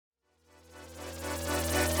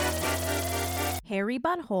hairy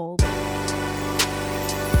butthole.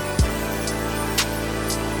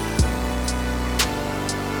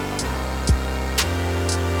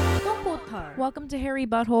 Welcome to Hairy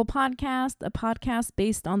Butthole Podcast, a podcast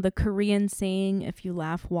based on the Korean saying, if you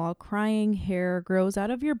laugh while crying, hair grows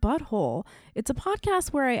out of your butthole. It's a podcast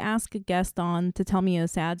where I ask a guest on to tell me a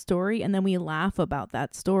sad story, and then we laugh about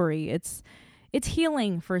that story. It's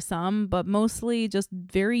healing for some, but mostly just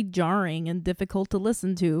very jarring and difficult to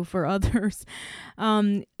listen to for others.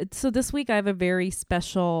 So this week I have a very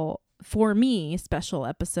special, for me, special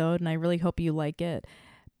episode, and I really hope you like it.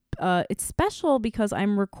 It's special because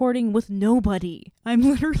I'm recording with nobody. I'm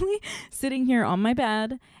literally sitting here on my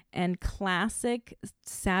bed, and classic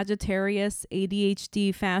Sagittarius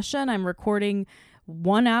ADHD fashion, I'm recording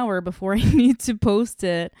 1 hour before I need to post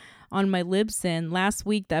it on my Libsyn. Last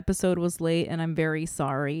week the episode was late, and I'm very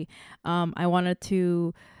sorry. I wanted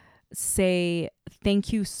to say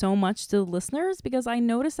thank you so much to the listeners, because I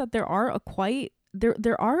noticed that there are a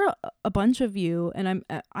bunch of you, and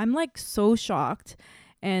I'm like so shocked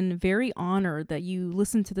and very honored that you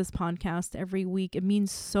listen to this podcast every week. It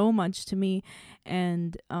means so much to me.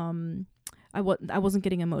 And I wasn't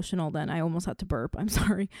getting emotional then. I almost had to burp. I'm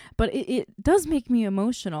sorry. But it does make me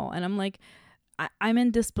emotional. And I'm like, I'm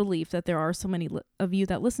in disbelief that there are so many of you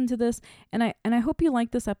that listen to this. And I hope you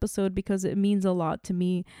like this episode because it means a lot to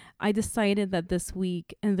me. I decided that this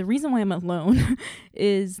week, and the reason why I'm alone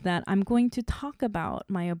is that I'm going to talk about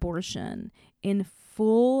my abortion in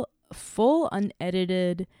full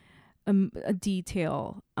unedited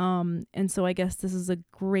detail. And so I guess this is a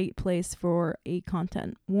great place for a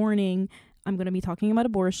content warning. I'm going to be talking about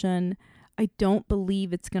abortion. I don't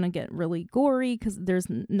believe it's going to get really gory because there's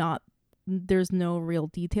no real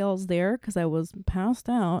details there, because I was passed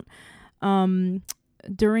out during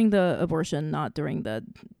the abortion, not during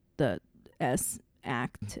the S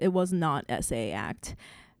Act. It was not SA Act.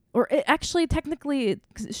 Or it actually, technically, it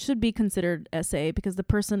should be considered SA because the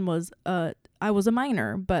person was, I was a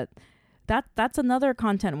minor, but that's another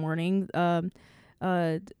content warning.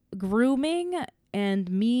 Grooming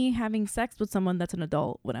and me having sex with someone that's an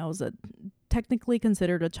adult when I was technically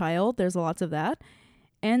considered a child. There's lots of that.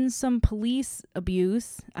 And some police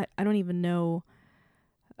abuse. I don't even know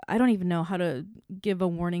how to give a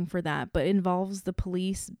warning for that, but it involves the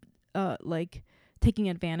police, taking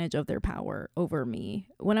advantage of their power over me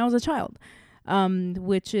when I was a child,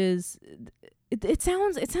 which is, it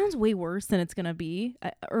sounds way worse than it's gonna be,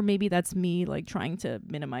 or maybe that's me like trying to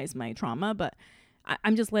minimize my trauma, but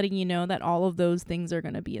I'm just letting you know that all of those things are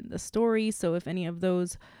gonna be in the story. So if any of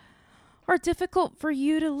those are difficult for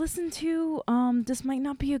you to listen to, this might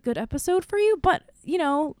not be a good episode for you, but you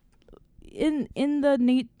know,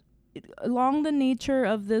 along the nature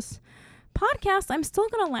of this podcast, I'm still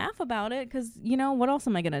gonna laugh about it because, you know, what else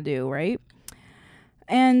am I gonna do, right?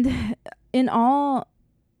 And in all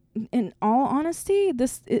honesty,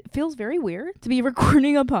 it feels very weird to be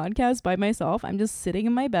recording a podcast by myself. I'm just sitting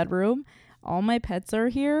in my bedroom. All my pets are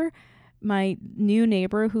here. My new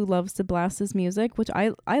neighbor who loves to blast his music, which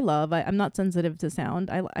I love. I'm not sensitive to sound.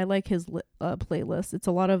 I like his playlist. It's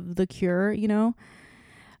a lot of The Cure, you know.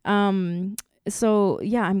 So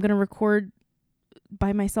yeah, I'm gonna record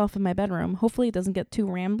by myself in my bedroom. Hopefully it doesn't get too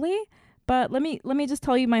rambly, but let me just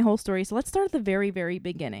tell you my whole story. So let's start at the very, very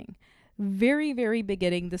beginning. Very, very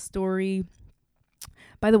beginning. The story,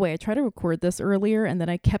 by the way, I tried to record this earlier and then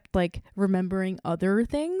I kept like remembering other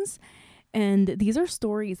things. And these are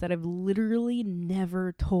stories that I've literally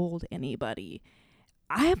never told anybody.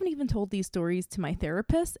 I haven't even told these stories to my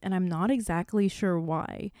therapist, and I'm not exactly sure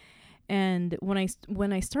why. And when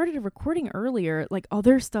I started recording earlier, like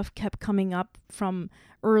other stuff kept coming up from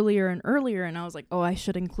earlier and earlier. And I was like, oh, I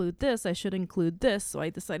should include this. So I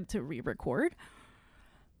decided to re-record.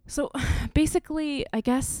 So basically, I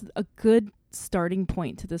guess a good starting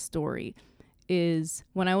point to this story is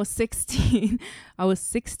when I was 16. I was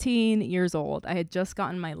 16 years old. I had just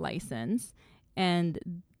gotten my license. And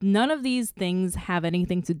none of these things have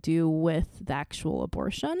anything to do with the actual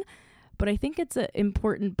abortion. But I think it's an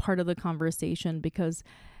important part of the conversation because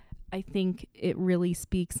I think it really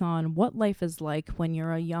speaks on what life is like when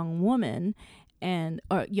you're a young woman and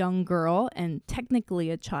a young girl and technically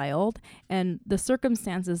a child, and the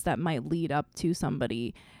circumstances that might lead up to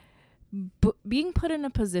somebody being put in a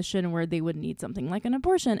position where they would need something like an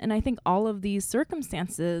abortion. And I think all of these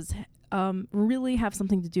circumstances really have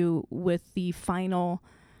something to do with the final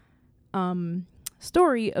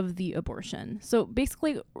story of the abortion. So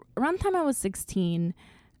basically, around the time I was 16,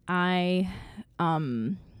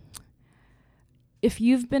 if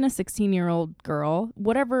you've been a 16-year-old girl,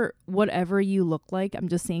 whatever you look like, I'm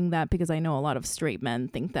just saying that because I know a lot of straight men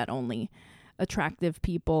think that only attractive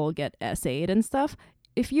people get essayed and stuff.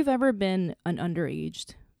 If you've ever been an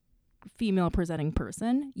underaged female presenting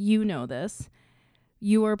person, you know this.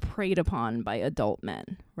 You are preyed upon by adult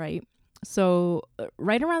men, right? So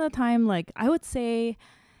right around the time, like I would say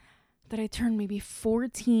that I turned maybe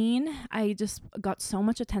 14, I just got so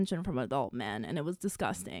much attention from adult men, and it was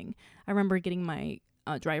disgusting. I remember getting my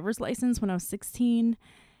driver's license when I was 16,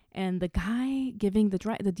 and the guy giving the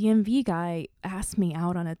DMV guy asked me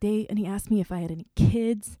out on a date, and he asked me if I had any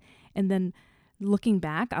kids. And then looking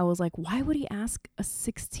back, I was like, why would he ask a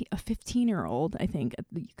 15-year-old, I think,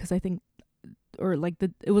 because I think, or like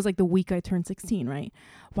it was like the week I turned 16, right?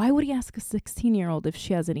 Why would he ask a 16-year-old if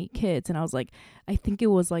she has any kids? And I was like, I think it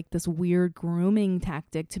was like this weird grooming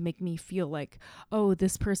tactic to make me feel like, oh,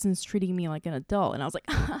 this person's treating me like an adult. And I was like,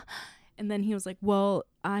 and then he was like, well,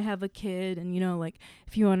 I have a kid, and like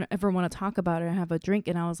if you ever want to talk about it, have a drink.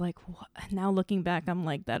 And I was like, what? Now looking back, I'm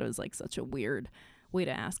like, that was like such a weird way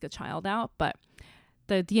to ask a child out. But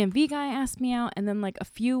the DMV guy asked me out, and then like a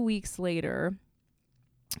few weeks later,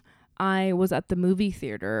 I was at the movie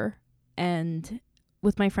theater and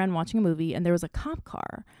with my friend watching a movie, and there was a cop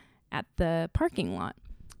car at the parking lot,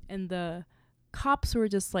 and the cops were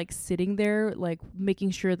just like sitting there, like making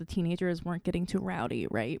sure the teenagers weren't getting too rowdy,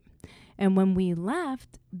 right? And when we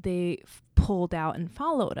left, they pulled out and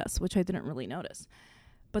followed us, which I didn't really notice.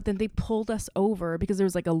 But then they pulled us over because there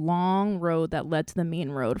was like a long road that led to the main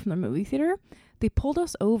road from the movie theater. They pulled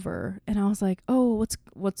us over, and I was like, oh,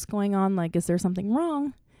 what's going on? Like, is there something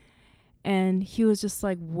wrong? And he was just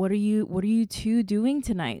like, what are you two doing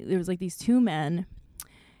tonight? There was like these two men,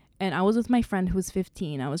 and I was with my friend who was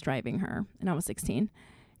 15. I was driving her, and I was 16.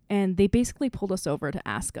 And they basically pulled us over to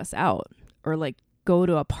ask us out or like go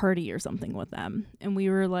to a party or something with them. And we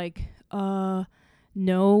were like,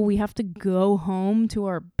 no, we have to go home to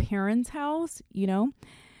our parents' house,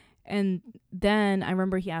 And then I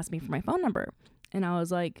remember he asked me for my phone number, and I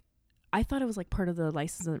was like, I thought it was like part of the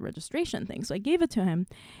license and registration thing. So I gave it to him.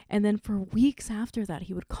 And then for weeks after that,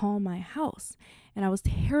 he would call my house. And I was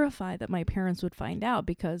terrified that my parents would find out,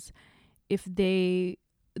 because if they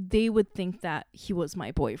would think that he was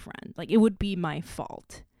my boyfriend, like it would be my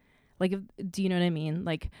fault. Like, do you know what I mean?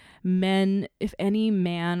 Like if any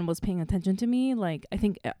man was paying attention to me, like I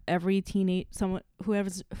think every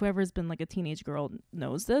whoever's been like a teenage girl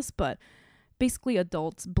knows this, but basically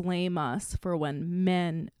adults blame us for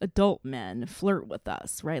when adult men flirt with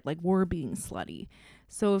us, right? Like we're being slutty.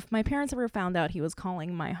 So if my parents ever found out he was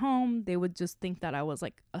calling my home, they would just think that I was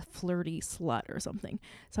like a flirty slut or something.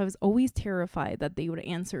 So I was always terrified that they would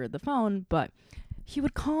answer the phone, but he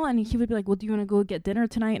would call and he would be like, well, do you want to go get dinner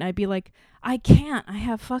tonight? And I'd be like, I can't. I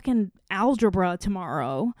have fucking algebra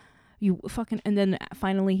tomorrow. And then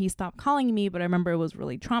finally he stopped calling me, but I remember it was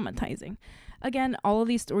really traumatizing. Again, all of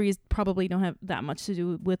these stories probably don't have that much to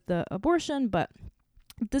do with the abortion, but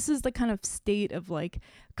this is the kind of state of like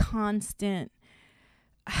constant,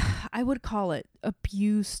 I would call it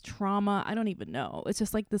abuse, trauma. I don't even know. It's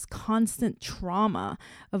just like this constant trauma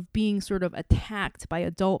of being sort of attacked by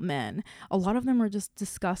adult men. A lot of them are just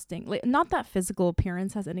disgusting. Like, not that physical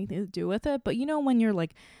appearance has anything to do with it, but when you're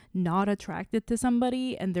like not attracted to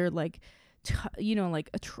somebody and they're like,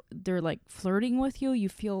 they're like flirting with you, you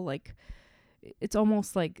feel like it's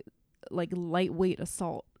almost like lightweight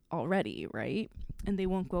assault already, right? And they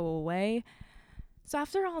won't go away. So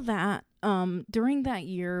after all that, during that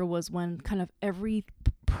year was when kind of every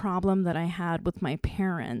problem that I had with my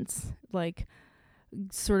parents, like,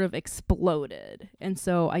 sort of exploded. And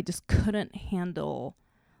so I just couldn't handle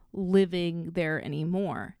living there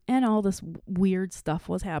anymore. And all this weird stuff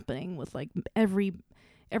was happening with like every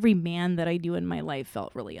man that I knew in my life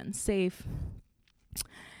felt really unsafe.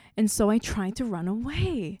 And so I tried to run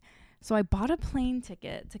away. So I bought a plane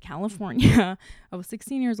ticket to California. I was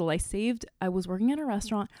 16 years old. I was working at a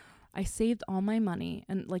restaurant. I saved all my money.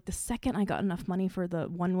 And like the second I got enough money for the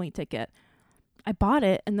one-way ticket, I bought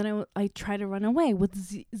it. And then I tried to run away with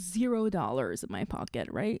 $0 in my pocket,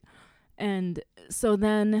 right? And so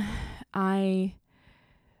then I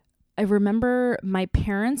remember my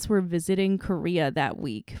parents were visiting Korea that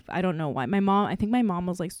week. I don't know why. I think my mom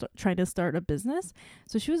was like trying to start a business.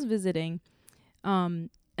 So she was visiting. And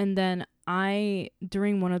then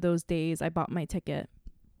during one of those days, I bought my ticket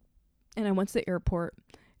and I went to the airport,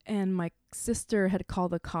 and my sister had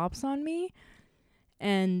called the cops on me.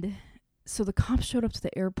 And so the cops showed up to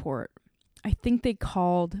the airport. I think they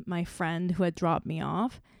called my friend who had dropped me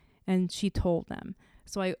off, and she told them.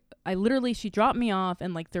 So she dropped me off,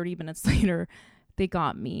 and like 30 minutes later, they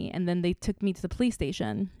got me, and then they took me to the police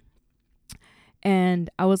station, and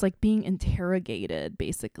I was like being interrogated,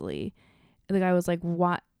 basically. The guy was like,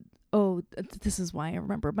 what? this is why I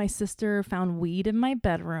remember. My sister found weed in my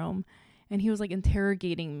bedroom, and he was like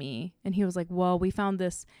interrogating me, and he was like, well, we found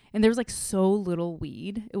this, and there was like so little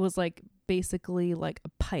weed. It was like basically like a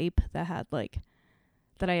pipe that had like,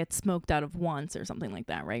 that I had smoked out of once or something like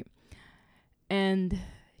that, right? And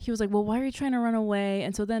he was like, well, why are you trying to run away?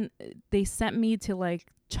 And so then they sent me to like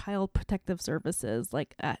child protective services,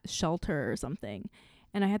 like a shelter or something.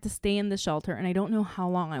 And I had to stay in the shelter, and I don't know how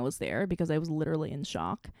long I was there because I was literally in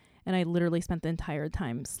shock. And I literally spent the entire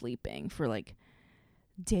time sleeping for like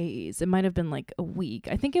days. It might have been like a week.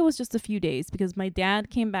 I think it was just a few days because my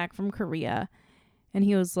dad came back from Korea and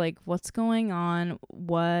he was like, what's going on?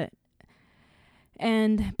 What?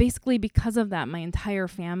 And basically because of that, my entire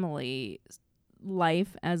family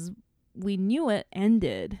life as we knew it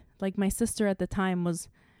ended. Like my sister at the time was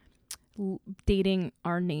dating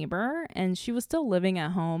our neighbor, and she was still living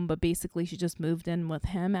at home, but basically she just moved in with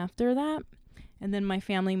him after that. And then my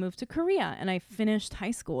family moved to Korea, and I finished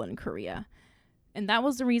high school in Korea. And that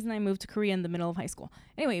was the reason I moved to Korea in the middle of high school.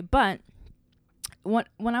 Anyway, but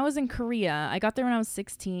when I was in Korea, I got there when I was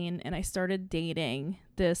 16, and I started dating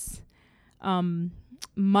this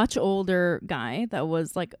much older guy that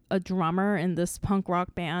was like a drummer in this punk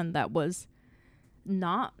rock band that was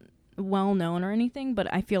not well known or anything,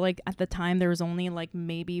 but I feel like at the time there was only like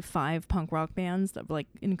maybe 5 punk rock bands that like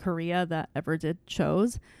in Korea that ever did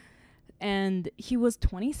shows. And he was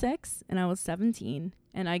 26 and I was 17,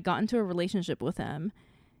 and I got into a relationship with him.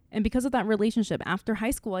 And because of that relationship, after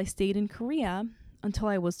high school, I stayed in Korea until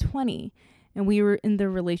I was 20, and we were in the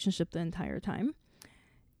relationship the entire time.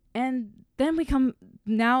 And then we come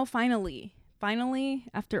now, finally,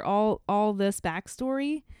 after all this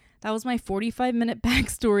backstory, that was my 45-minute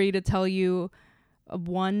backstory to tell you a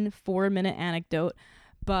 1 4-minute anecdote.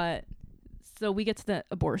 But so we get to the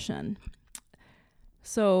abortion.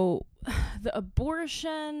 So the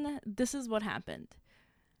abortion, this is what happened.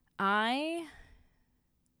 I'm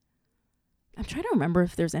trying to remember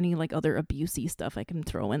if there's any like other abusey stuff I can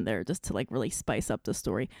throw in there just to like really spice up the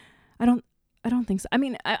story. I don't think so. I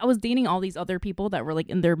mean, I was dating all these other people that were like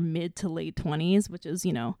in their mid to late 20s, which is,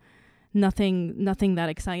 you know, nothing that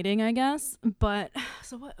exciting, I guess. But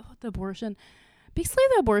so what the abortion? Basically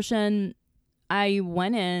the abortion, I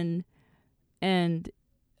went in, and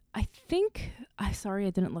I think, sorry I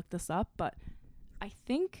didn't look this up, but I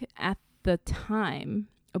think at the time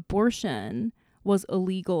abortion was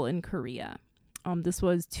illegal in Korea. This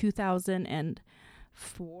was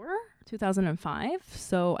 2004, 2005.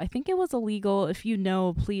 So I think it was illegal. If you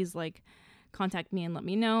know, please like contact me and let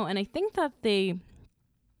me know. And I think that this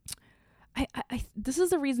is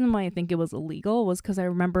the reason why I think it was illegal, was because I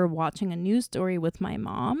remember watching a news story with my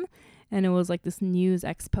mom, and it was like this news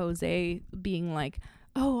expose being like,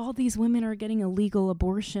 oh, all these women are getting illegal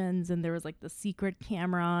abortions, and there was like the secret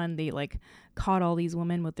camera, and they like caught all these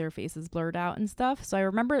women with their faces blurred out and stuff. So I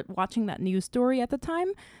remember watching that news story at the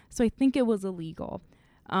time, so I think it was illegal.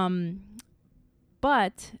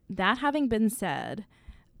 But that having been said,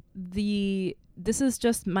 this is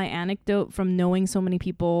just my anecdote from knowing so many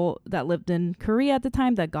people that lived in Korea at the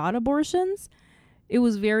time that got abortions. It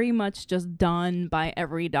was very much just done by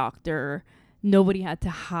every doctor. Nobody had to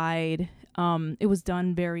hide. It was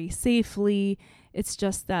done very safely. It's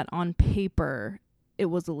just that on paper, it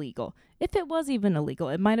was illegal. If it was even illegal,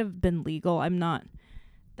 it might have been legal. I'm not,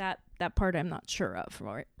 that part I'm not sure of,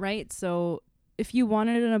 right? So if you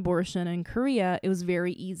wanted an abortion in Korea, it was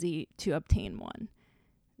very easy to obtain one.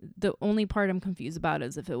 The only part I'm confused about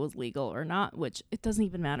is if it was legal or not, which it doesn't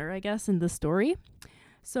even matter, I guess, in this story.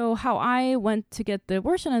 So how I went to get the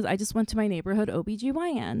abortion is I just went to my neighborhood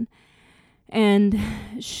OBGYN. And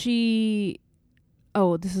this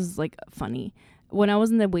is like funny. When I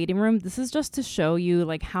was in the waiting room, this is just to show you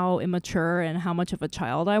like how immature and how much of a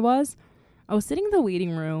child I was. I was sitting in the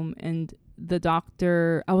waiting room, and the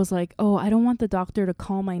doctor, I was like, oh, I don't want the doctor to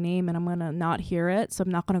call my name and I'm going to not hear it. So I'm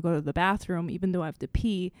not going to go to the bathroom, even though I have to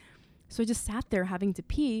pee. So I just sat there having to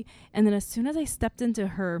pee. And then as soon as I stepped into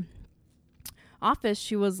her office,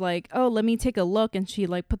 she was like, oh, let me take a look. And she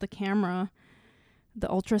like put the camera, the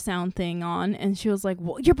ultrasound thing on, and she was like,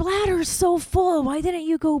 well, your bladder is so full, why didn't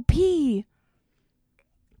you go pee?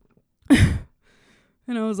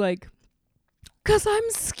 And I was like, 'cause I'm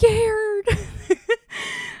scared.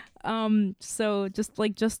 So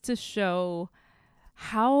just to show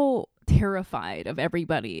how terrified of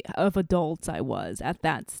everybody, of adults I was at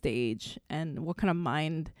that stage, and what kind of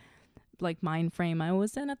mind frame I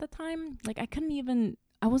was in at the time. Like I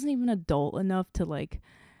wasn't even adult enough to like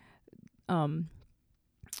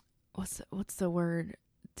what's the word,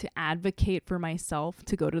 to advocate for myself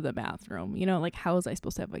to go to the bathroom. You know, like how was I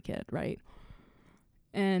supposed to have a kid, right?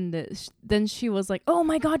 And then she was like, oh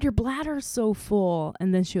my God, your bladder's so full.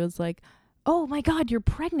 And then she was like, oh my God, you're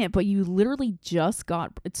pregnant, but you literally just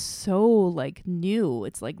got, it's so like new.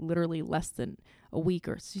 It's like literally less than a week,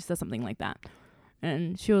 or she said something like that.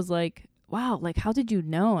 And she was like, wow, like, how did you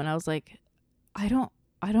know? And I was like, I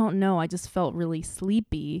don't know. I just felt really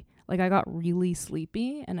sleepy. Like I got really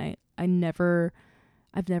sleepy, and I've never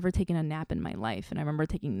taken a nap in my life. And I remember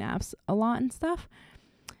taking naps a lot and stuff.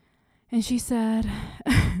 And she said,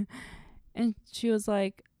 and she was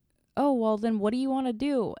like, oh, well, then what do you want to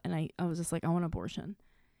do? And I was just like, I want abortion.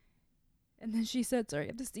 And then she said, sorry, I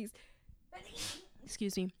have to sneeze.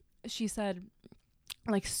 Excuse me. She said,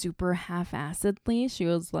 like, super half-assedly, she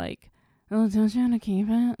was like, oh, don't you want to keep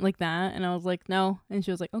it? Like that. And I was like, no. And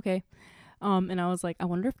she was like, okay. And I was like, I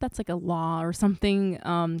wonder if that's like a law or something.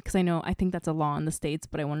 Because I think that's a law in the States,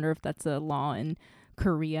 but I wonder if that's a law in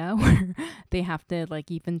Korea where they have to like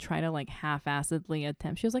even try to like half-assedly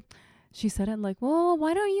attempt. She said it like, well,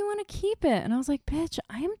 why don't you want to keep it? And I was like, bitch,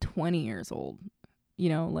 I am 20 years old. You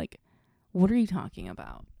know, like, what are you talking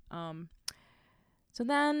about? So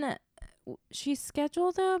then she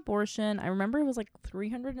scheduled the abortion. I remember it was like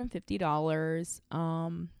 $350.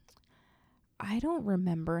 I don't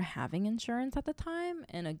remember having insurance at the time.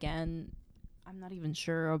 And again, I'm not even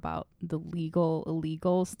sure about the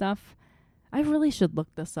illegal stuff. I really should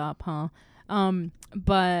look this up, huh?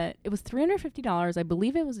 But it was $350. I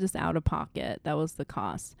believe it was just out of pocket. That was the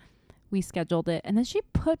cost. We scheduled it, and then she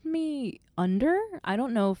put me under. I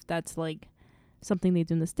don't know if that's like something they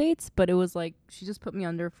do in the States, but it was like she just put me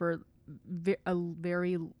under for a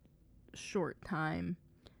very short time.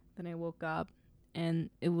 Then I woke up and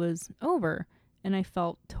it was over, and I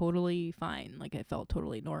felt totally fine. Like I felt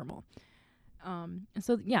totally normal. And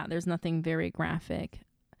so yeah, there's nothing very graphic.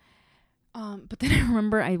 But then I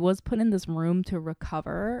remember I was put in this room to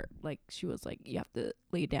recover. Like she was like, you have to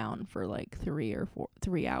lay down for like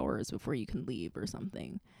 3 hours before you can leave or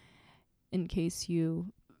something, in case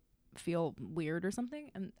you feel weird or something.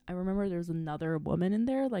 And I remember there's another woman in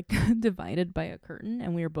there, like divided by a curtain,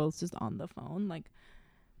 and we were both just on the phone. Like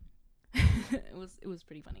it was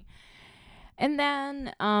pretty funny. And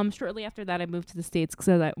then shortly after that, I moved to the States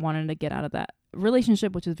because I wanted to get out of that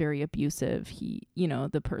relationship, which is very abusive. He,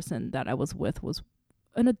 the person that I was with was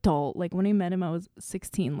an adult. Like when I met him, I was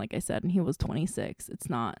 16, like I said, and he was 26. It's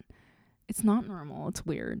not normal. It's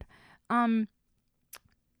weird.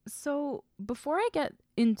 So before I get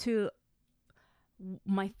into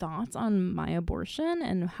my thoughts on my abortion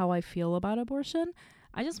and how I feel about abortion,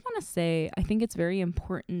 I just want to say, I think it's very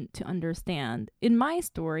important to understand in my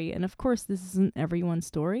story, and of course this isn't everyone's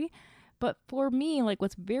story, but for me, like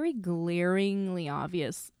what's very glaringly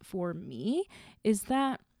obvious for me is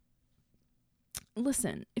that,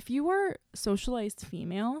 listen, if you are socialized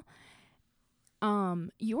female,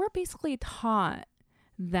 you are basically taught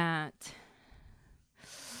that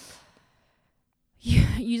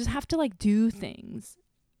you just have to like do things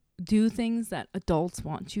that adults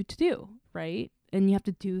want you to do, right? And you have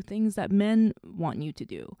to do things that men want you to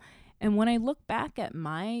do. And when I look back at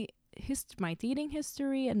my dating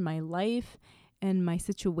history and my life and my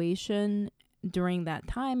situation during that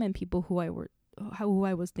time, and people who I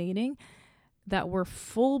was dating that were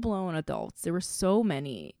full-blown adults, there were so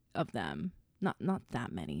many of them. Not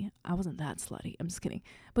that many. I wasn't that slutty. I'm just kidding.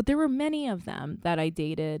 But there were many of them that I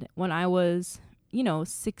dated when I was,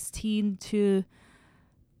 16 to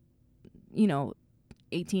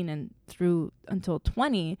 18 and through until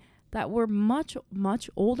 20, that were much, much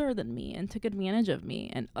older than me and took advantage of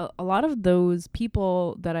me. And a lot of those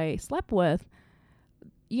people that I slept with,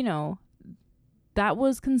 that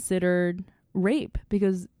was considered rape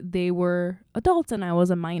because they were adults and I was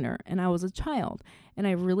a minor and I was a child. And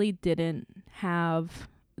I really didn't have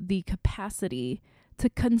the capacity to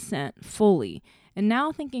consent fully. And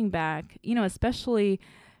now thinking back, especially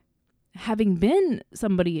having been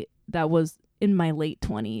somebody that was in my late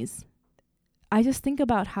 20s, I just think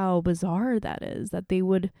about how bizarre that is, that they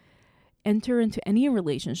would enter into any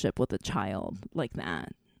relationship with a child like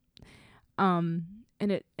that. And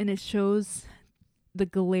it shows the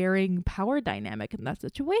glaring power dynamic in that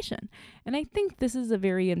situation. And I think this is a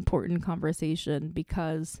very important conversation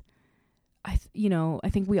because I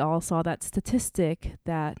think we all saw that statistic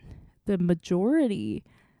that the majority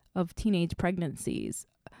of teenage pregnancies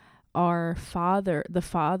the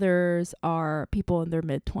fathers are people in their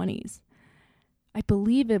mid-20s. I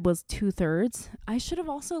believe it was 2/3. I should have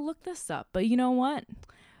also looked this up, but you know what?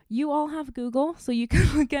 You all have Google, so you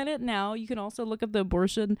can look at it now. You can also look up the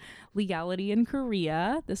abortion legality in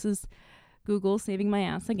Korea. This is Google saving my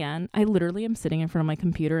ass again. I literally am sitting in front of my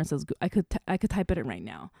computer and says I could type it in right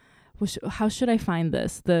now. how should I find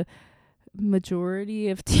this? The majority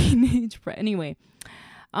of anyway,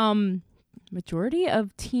 majority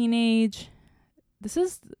of teenage, this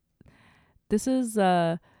is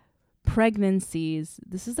pregnancies.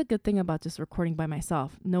 This is a good thing about just recording by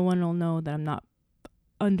myself. No one will know that I'm not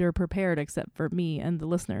underprepared except for me and the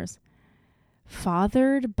listeners.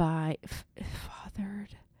 Fathered by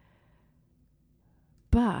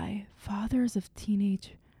fathers of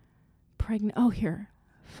teenage pregnant. Oh, here.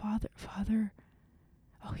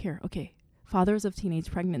 Okay. Fathers of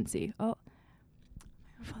teenage pregnancy. Oh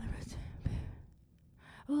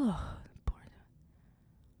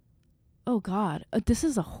God. This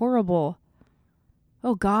is a horrible.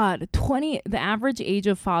 Oh God. The average age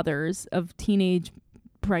of fathers of teenage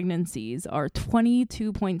pregnancies are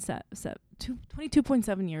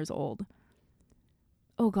 22.7 years old.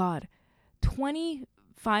 Oh God. 25%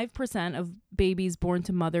 of babies born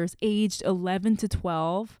to mothers aged 11 to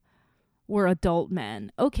 12 were adult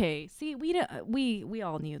men. Okay, see, we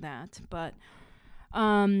all knew that, but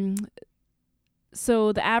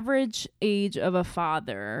so the average age of a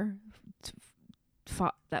father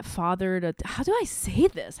that fathered how do I say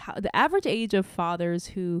this? The average age of fathers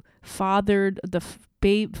who fathered the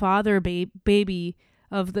baby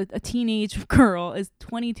of a teenage girl is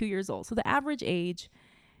 22 years old. So the average age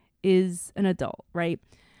is an adult, right?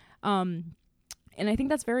 And I think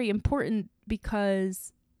that's very important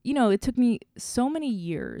because, it took me so many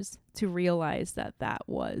years to realize that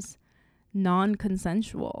was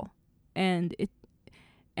non-consensual, and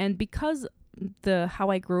because how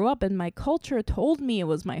I grew up and my culture told me it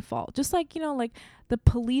was my fault. Just like, like the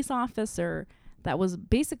police officer that was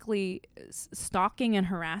basically stalking and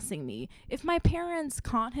harassing me. If my parents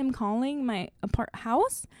caught him calling my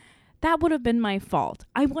house, that would have been my fault.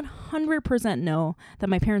 I 100% know that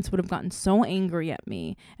my parents would have gotten so angry at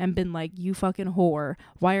me and been like, you fucking whore.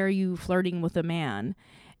 Why are you flirting with a man?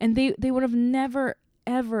 And they would have never,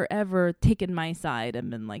 ever, ever taken my side and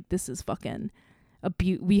been like, this is fucking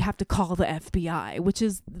abuse. We have to call the FBI, which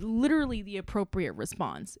is literally the appropriate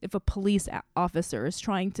response if a police officer is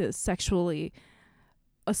trying to sexually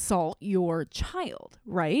assault your child,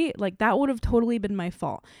 right? Like that would have totally been my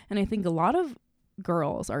fault. And I think a lot of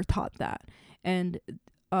girls are taught that, and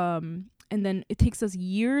then it takes us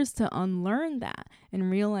years to unlearn that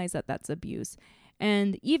and realize that that's abuse.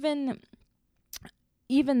 And even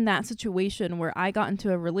that situation where I got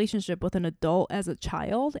into a relationship with an adult as a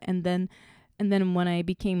child, and then when I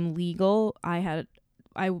became legal, I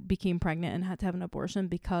became pregnant and had to have an abortion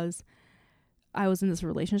because I was in this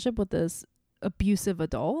relationship with this abusive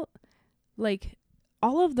adult. Like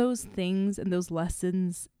all of those things and those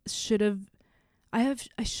lessons I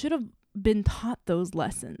should have been taught those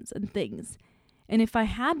lessons and things. And if I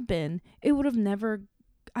had been, I would have never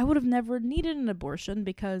needed an abortion,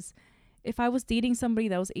 because if I was dating somebody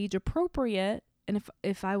that was age appropriate, and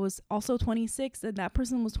if I was also 26 and that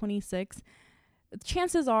person was 26,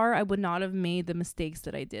 chances are I would not have made the mistakes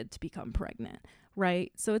that I did to become pregnant,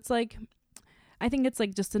 right? So it's like, I think it's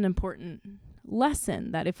like just an important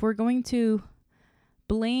lesson that if we're going to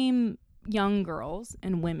blame young girls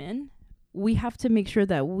and women, we have to make sure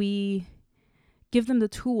that we give them the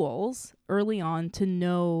tools early on to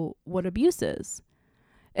know what abuse is.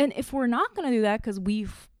 And if we're not going to do that, because we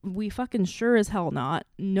fucking sure as hell not,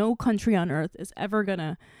 no country on earth is ever going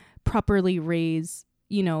to properly raise,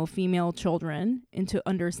 female children into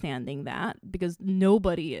understanding that, because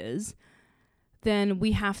nobody is, then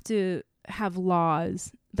we have to have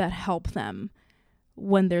laws that help them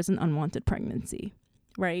when there's an unwanted pregnancy,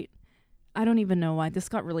 right? I don't even know why this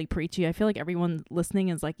got really preachy. I feel like everyone listening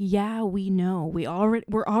is like, yeah, we know.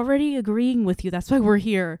 We're already agreeing with you. That's why we're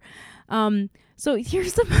here. So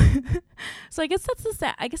here's the so I guess that's the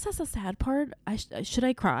sad part. Should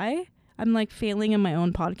I cry? I'm like failing in my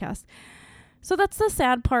own podcast. So that's the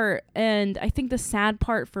sad part. And I think the sad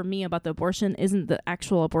part for me about the abortion isn't the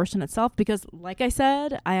actual abortion itself, because like I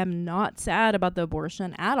said, I am not sad about the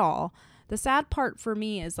abortion at all. The sad part for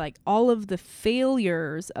me is like all of the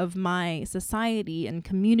failures of my society and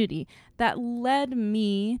community that led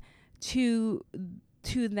me to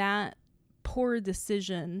that poor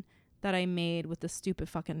decision that I made with the stupid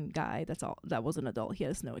fucking guy that was an adult. He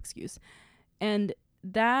has no excuse. And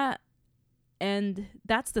that's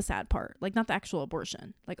the sad part. Like, not the actual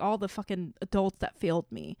abortion. Like, all the fucking adults that failed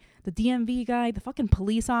me. The DMV guy, the fucking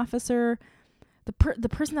police officer, the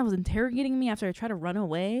person that was interrogating me after I tried to run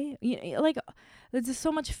away. Like, there's just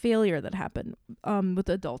so much failure that happened with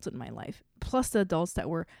the adults in my life. Plus the adults that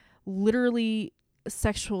were literally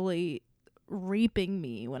sexually raping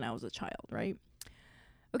me when I was a child, right?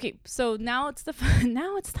 Okay, so now it's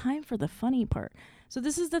time for the funny part. So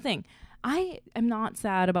this is the thing. I am not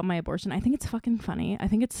sad about my abortion. I think it's fucking funny. I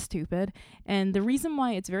think it's stupid. And the reason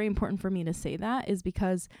why it's very important for me to say that is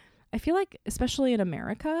because I feel like, especially in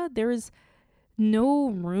America, there is no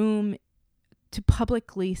room to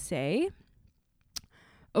publicly say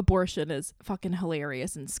abortion is fucking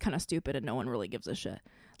hilarious and it's kind of stupid and no one really gives a shit.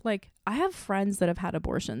 Like, I have friends that have had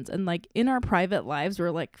abortions, and like in our private lives, we're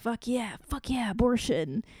like, fuck yeah,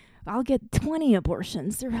 abortion. I'll get 20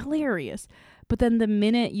 abortions. They're hilarious. But then the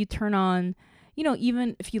minute you turn on, you know,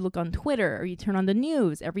 even if you look on Twitter or you turn on the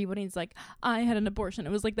news, everybody's like, I had an abortion.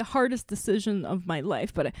 It was like the hardest decision of my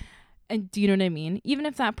life. And do you know what I mean? Even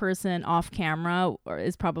if that person off camera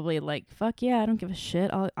is probably like, fuck yeah, I don't give a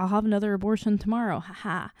shit. I'll have another abortion tomorrow.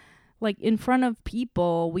 Haha. Like, in front of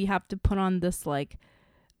people, we have to put on this like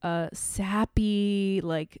sappy,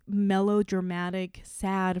 like melodramatic,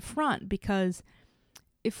 sad front, because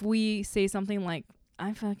if we say something like,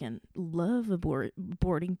 I fucking love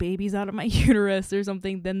aborting babies out of my uterus or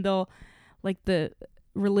something, then they'll, like, the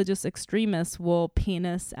religious extremists will paint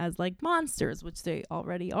us as like monsters, which they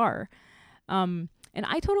already are. And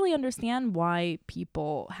I totally understand why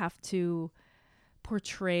people have to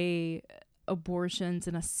portray abortions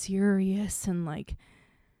in a serious and like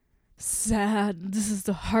sad, this is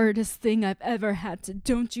the hardest thing I've ever had to,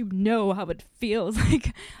 don't you know how it feels?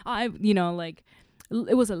 Like,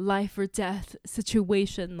 it was a life or death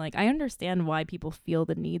situation. Like, I understand why people feel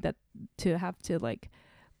the need that to have to, like,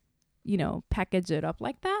 you know, package it up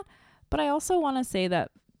like that. But I also want to say that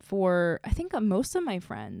for, I think, most of my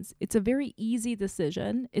friends, it's a very easy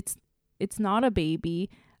decision. It's not a baby.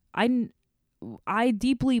 I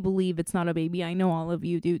deeply believe it's not a baby. I know all of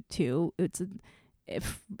you do too. It's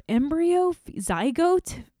embryo,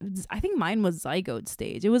 zygote. I think mine was zygote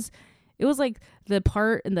stage. It was like the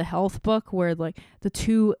part in the health book where like the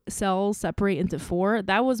 2 cells separate into 4.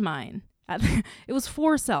 That was mine. It was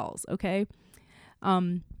 4 cells. Okay.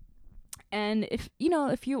 And if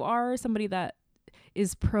you are somebody that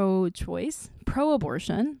is pro-choice,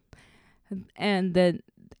 pro-abortion, and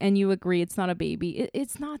you agree it's not a baby,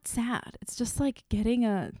 it's not sad. It's just like getting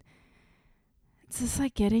I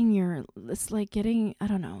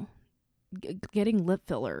don't know, getting lip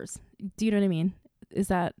fillers. Do you know what I mean? Is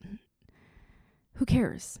that, who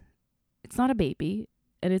cares? It's not a baby,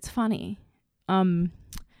 and it's funny. But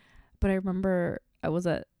I remember I was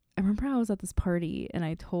at this party, and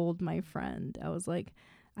I told my friend, I was like,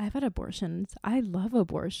 I've had abortions. I love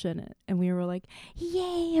abortion. And we were like,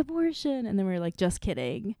 yay, abortion. And then we were like, just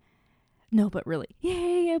kidding. No, but really,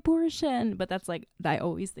 yay, abortion. But that's like, I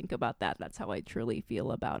always think about that. That's how I truly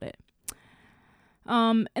feel about it.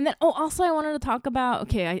 And then, also I wanted to talk about,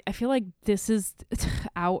 okay, I feel like this is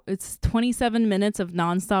out. It's 27 minutes of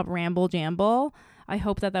nonstop ramble jamble. I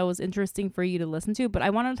hope that was interesting for you to listen to, but I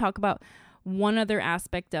want to talk about one other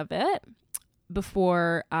aspect of it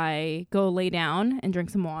before I go lay down and drink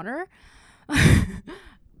some water.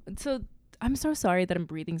 So I'm so sorry that I'm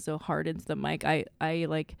breathing so hard into the mic. I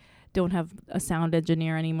like don't have a sound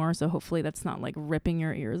engineer anymore, so hopefully that's not like ripping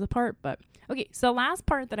your ears apart. But okay, so last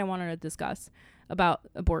part that I wanted to discuss about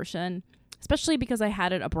abortion, especially because I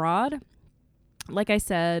had it abroad. Like I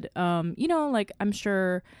said, like I'm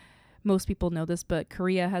sure most people know this, but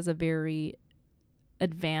Korea has a very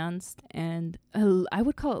advanced and I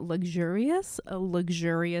would call it a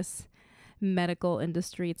luxurious medical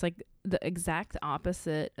industry. It's like the exact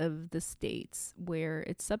opposite of the States, where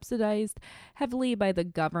it's subsidized heavily by the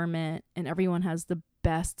government and everyone has the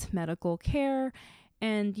best medical care.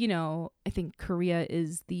 And, I think Korea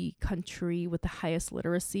is the country with the highest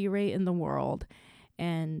literacy rate in the world.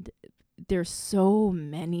 And there's so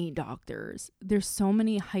many doctors. There's so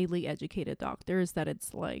many highly educated doctors that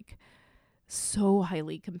it's like so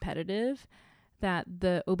highly competitive that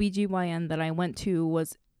the OBGYN that I went to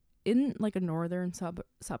was in like a northern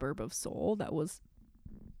suburb of Seoul that was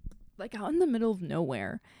like out in the middle of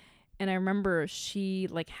nowhere. And I remember she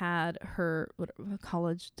like had her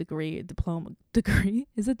college diploma degree.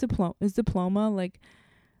 Is diploma like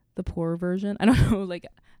the poor version? I don't know. Like,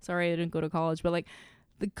 sorry, I didn't go to college, but like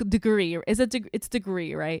the degree it's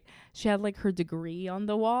degree, right? She had like her degree on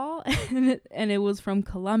the wall, and it was from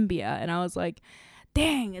Columbia. And I was like,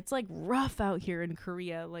 dang, it's like rough out here in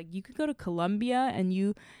Korea. Like, you could go to Columbia and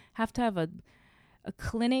you have to have a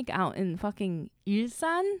clinic out in fucking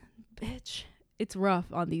Ilsan, bitch. It's rough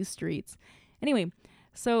on these streets. Anyway,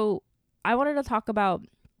 so I wanted to talk about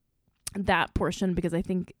that portion because I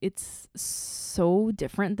think it's so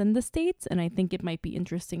different than the States, and I think it might be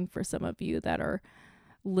interesting for some of you that are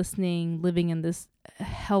listening, living in this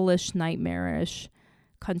hellish, nightmarish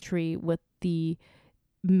country with the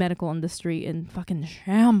medical industry in fucking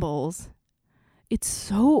shambles. it's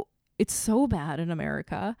so bad in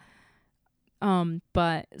America.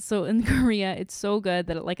 But so in Korea, it's so good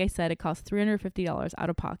that, like I said, it costs $350 out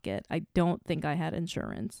of pocket. I don't think I had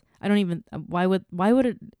insurance. I don't even, why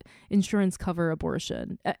would insurance cover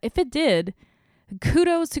abortion? If it did,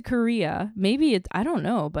 kudos to Korea. Maybe I don't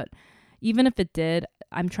know, but even if it did,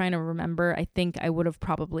 I'm trying to remember. I think I would have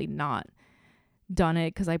probably not done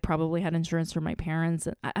it because I probably had insurance for my parents.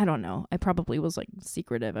 And I don't know. I probably was like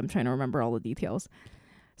secretive. I'm trying to remember all the details.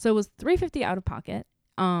 So it was $350 out of pocket.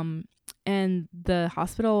 And the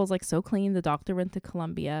hospital was like so clean. The doctor went to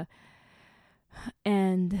Columbia.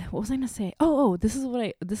 And what was I gonna say? Oh, this is what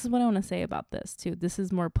I want to say about this too. This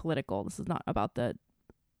is more political. This is not about the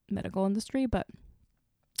medical industry, but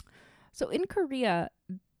so in Korea,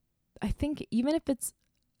 I think even if it's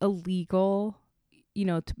illegal,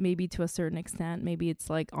 maybe to a certain extent, maybe it's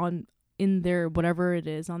like in their, whatever it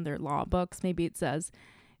is on their law books, maybe it says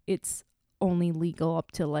it's only legal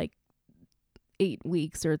up to like 8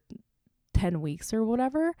 weeks or 10 weeks or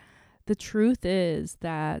whatever. The truth is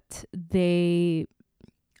that they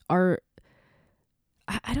are,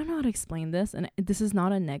 I don't know how to explain this, and this is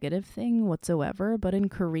not a negative thing whatsoever, but in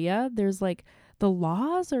Korea, there's like, the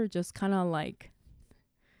laws are just kind of like,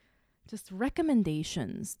 just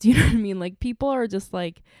recommendations. Do you know what I mean? Like, people are just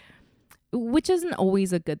like, which isn't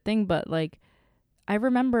always a good thing, but like, I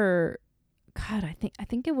remember, God, I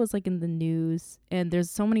think it was like in the news, and there's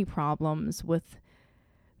so many problems with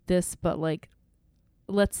this, but like,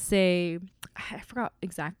 let's say, I forgot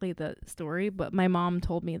exactly the story, but my mom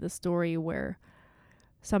told me the story where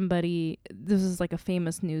this is like a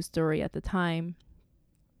famous news story at the time.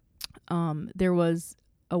 There was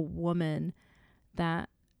a woman that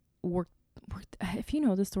worked, if you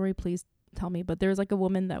know the story, please tell me, but there's like a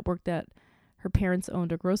woman that worked at, her parents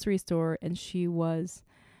owned a grocery store, and she was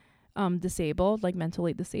disabled, like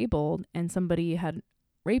mentally disabled, and somebody had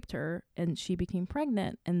raped her, and she became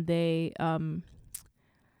pregnant, and they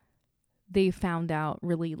found out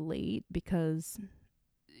really late because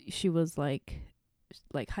she was like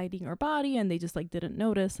hiding her body, and they just like didn't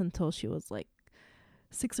notice until she was like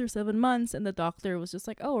 6 or 7 months, and the doctor was just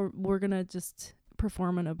like, oh, we're gonna just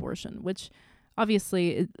perform an abortion, which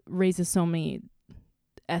obviously it raises so many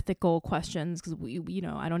ethical questions, because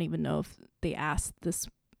I don't even know if they asked this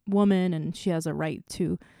woman and she has a right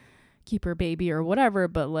to keep her baby or whatever,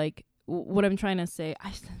 but like what I'm trying to say,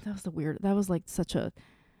 that was like such a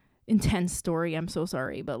intense story, I'm so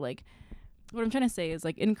sorry, but like what I'm trying to say is,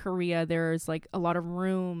 like, in Korea there's like a lot of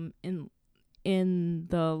room in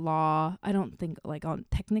the law, I don't think like on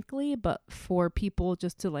technically, but for people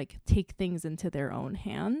just to like take things into their own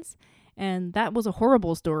hands. And that was a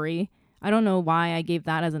horrible story. I don't know why I gave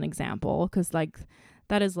that as an example, because like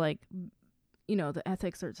that is like, the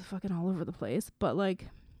ethics are just fucking all over the place. But like,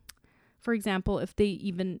 for example, if they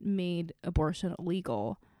even made abortion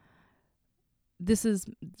illegal, this is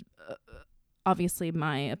obviously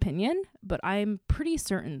my opinion, but I'm pretty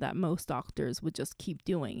certain that most doctors would just keep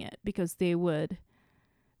doing it, because they would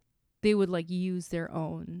like use their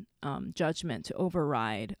own judgment to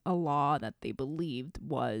override a law that they believed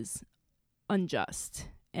was unjust.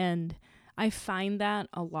 And I find that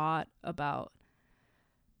a lot about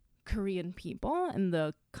Korean people and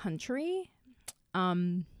the country.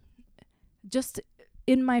 Just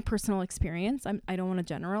in my personal experience, I don't want to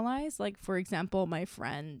generalize. Like, for example, my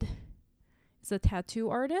friend is a tattoo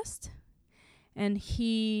artist, and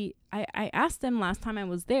I asked him last time I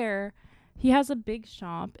was there. He has a big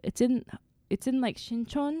shop. It's in like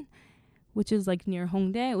Sinchon, which is like near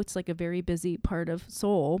Hongdae, which is like a very busy part of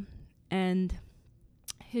Seoul. And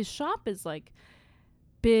his shop is like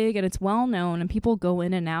big, and it's well known, and people go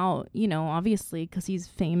in and out, obviously because he's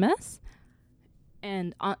famous.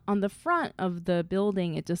 And on the front of the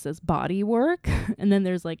building, it just says body work. And then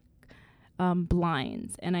there's like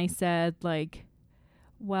blinds. And I said, like,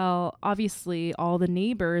 well, obviously all the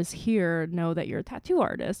neighbors here know that you're a tattoo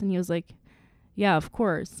artist. And he was like, yeah, of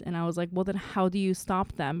course. And I was like, well, then how do you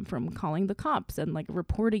stop them from calling the cops and like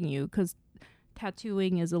reporting you? Because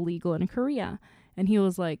tattooing is illegal in Korea. And he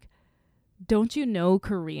was like, don't you know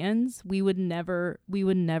Koreans? We would never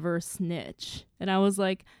snitch. And I was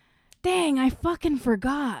like, dang, I fucking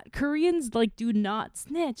forgot. Koreans like do not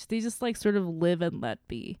snitch. They just like sort of live and let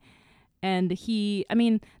be. And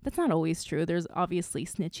that's not always true. There's obviously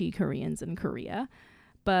snitchy Koreans in Korea,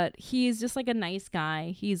 but he's just like a nice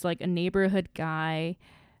guy. He's like a neighborhood guy.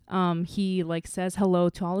 He like says hello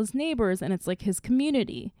to all his neighbors, and it's like his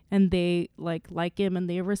community, and they like him and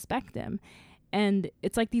they respect him. And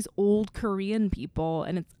it's like these old Korean people,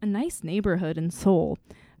 and it's a nice neighborhood in Seoul,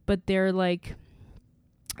 but they're like,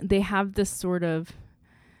 they have this sort of,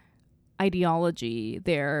 ideology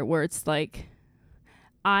there where it's like,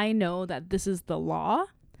 I know that this is the law,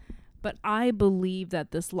 but I believe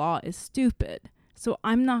that this law is stupid. So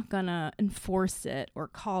I'm not gonna enforce it or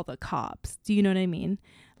call the cops. Do you know what I mean?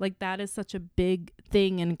 Like, that is such a big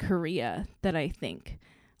thing in Korea that I think,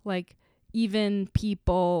 like, even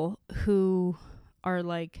people who are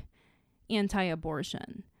like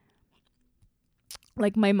anti-abortion,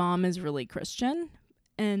 like my mom is really Christian,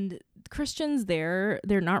 and Christians they're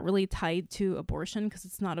not really tied to abortion because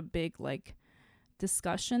it's not a big like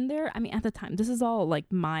discussion there. I mean, at the time, this is all like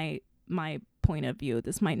my point of view.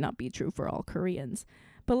 This might not be true for all Koreans,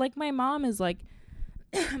 but like my mom is like,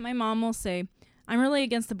 my mom will say, I'm really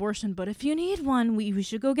against abortion, but if you need one, we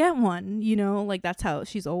should go get one. You know, like that's how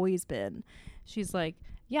she's always been. She's like,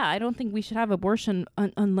 yeah, I don't think we should have abortion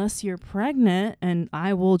unless you're pregnant, and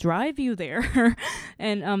I will drive you there.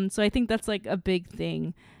 And so I think that's like a big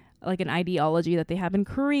thing, like an ideology that they have in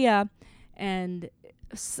Korea. And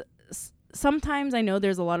sometimes I know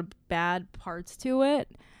there's a lot of bad parts to it.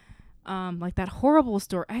 Like that horrible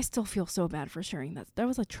story. I still feel so bad for sharing that. That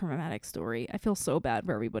was a traumatic story. I feel so bad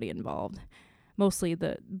for everybody involved. Mostly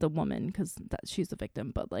the woman, because she's the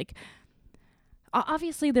victim. But like,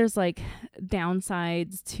 obviously there's like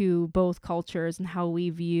downsides to both cultures and how we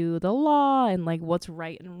view the law and like what's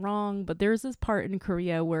right and wrong. But there's this part in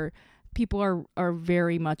Korea where people are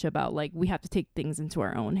very much about like, we have to take things into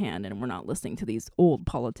our own hand and we're not listening to these old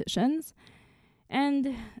politicians.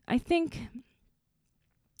 And I think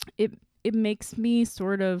it makes me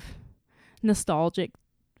sort of nostalgic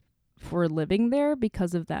for living there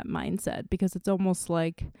because of that mindset, because it's almost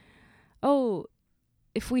like, oh,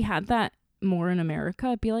 if we had that more in America,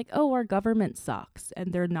 it'd be like, oh, our government sucks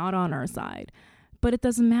and they're not on our side. But it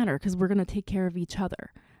doesn't matter because we're going to take care of each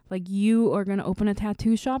other. Like, you are going to open a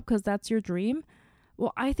tattoo shop because that's your dream.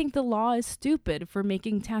 Well, I think the law is stupid for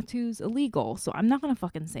making tattoos illegal. So I'm not going to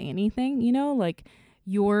fucking say anything, you know, like,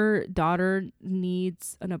 your daughter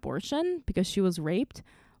needs an abortion because she was raped.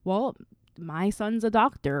 Well, my son's a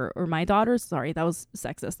doctor, or my daughter's, sorry, that was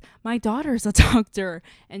sexist. My daughter's a doctor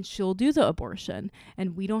and she'll do the abortion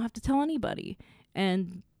and we don't have to tell anybody.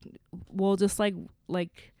 And we'll just like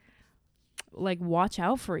watch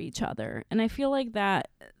out for each other. And I feel like that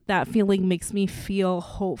feeling makes me feel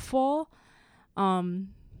hopeful. I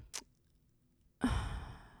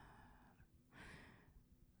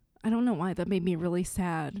don't know why that made me really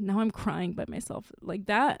sad. Now I'm crying by myself. Like,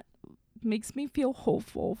 that makes me feel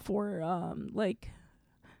hopeful for like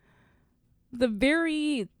the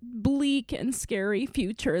very bleak and scary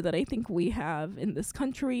future that I think we have in this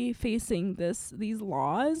country facing these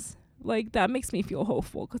laws. Like, that makes me feel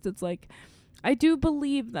hopeful because it's like, I do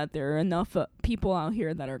believe that there are enough people out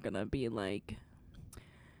here that are gonna be like,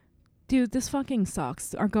 dude, this fucking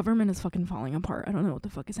sucks. Our government is fucking falling apart. I don't know what the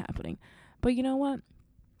fuck is happening. But you know what?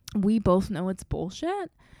 We both know it's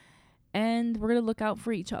bullshit, and we're gonna look out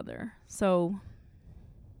for each other. So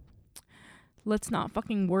let's not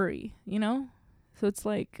fucking worry, you know? So it's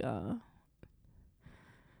like,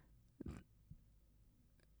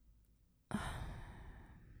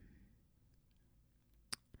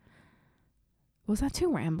 was that too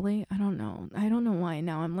rambly? I don't know. I don't know why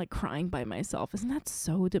now I'm like crying by myself. Isn't that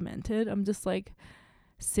so demented? I'm just like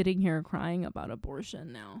sitting here crying about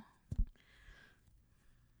abortion now.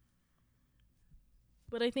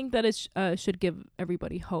 But I think that it should give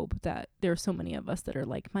everybody hope that there are so many of us that are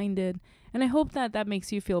like-minded. And I hope that that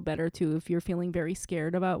makes you feel better, too, if you're feeling very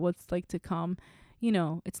scared about what's like to come. You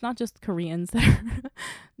know, it's not just Koreans that are...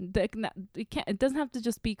 it doesn't have to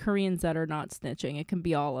just be Koreans that are not snitching. It can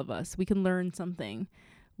be all of us. We can learn something.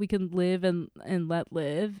 We can live and let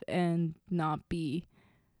live and not be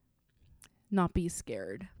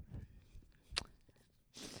scared.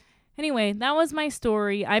 Anyway, that was my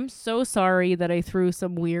story. I'm so sorry that I threw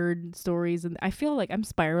some weird stories, and I feel like I'm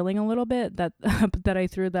spiraling a little bit that I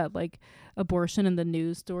threw that like abortion in the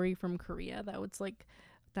news story from Korea. That's like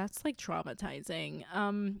traumatizing.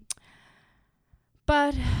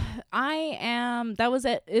 But that was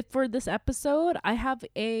it for this episode. I have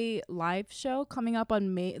a live show coming up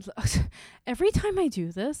on May. Every time I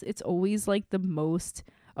do this, it's always like the most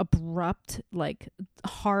abrupt, like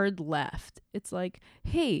hard left. It's like,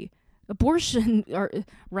 hey, abortion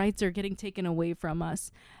rights are getting taken away from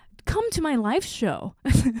us. Come to my live show.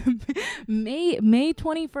 May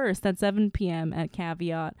 21st at 7 p.m. at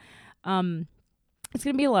Caveat. It's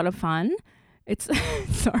going to be a lot of fun. It's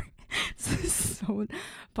sorry. It's so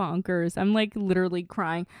bonkers. I'm like literally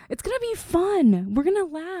crying. It's going to be fun. We're going to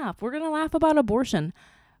laugh. We're going to laugh about abortion.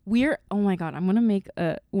 Oh my God, I'm going to make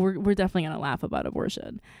we're definitely going to laugh about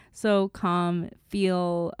abortion. So come,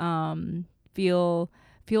 feel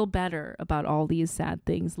feel better about all these sad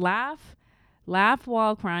things. Laugh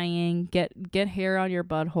while crying, get hair on your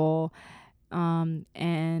butthole,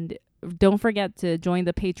 and don't forget to join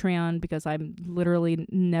the Patreon, because I'm literally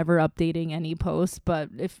never updating any posts. But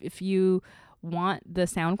if you want the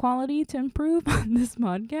sound quality to improve on this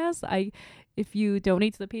podcast, if you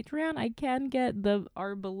donate to the Patreon, I can get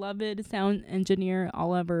our beloved sound engineer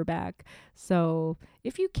Oliver back. So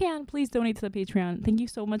if you can, please donate to the Patreon. Thank you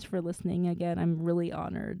so much for listening again. I'm really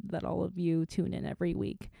honored that all of you tune in every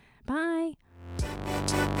week. Bye.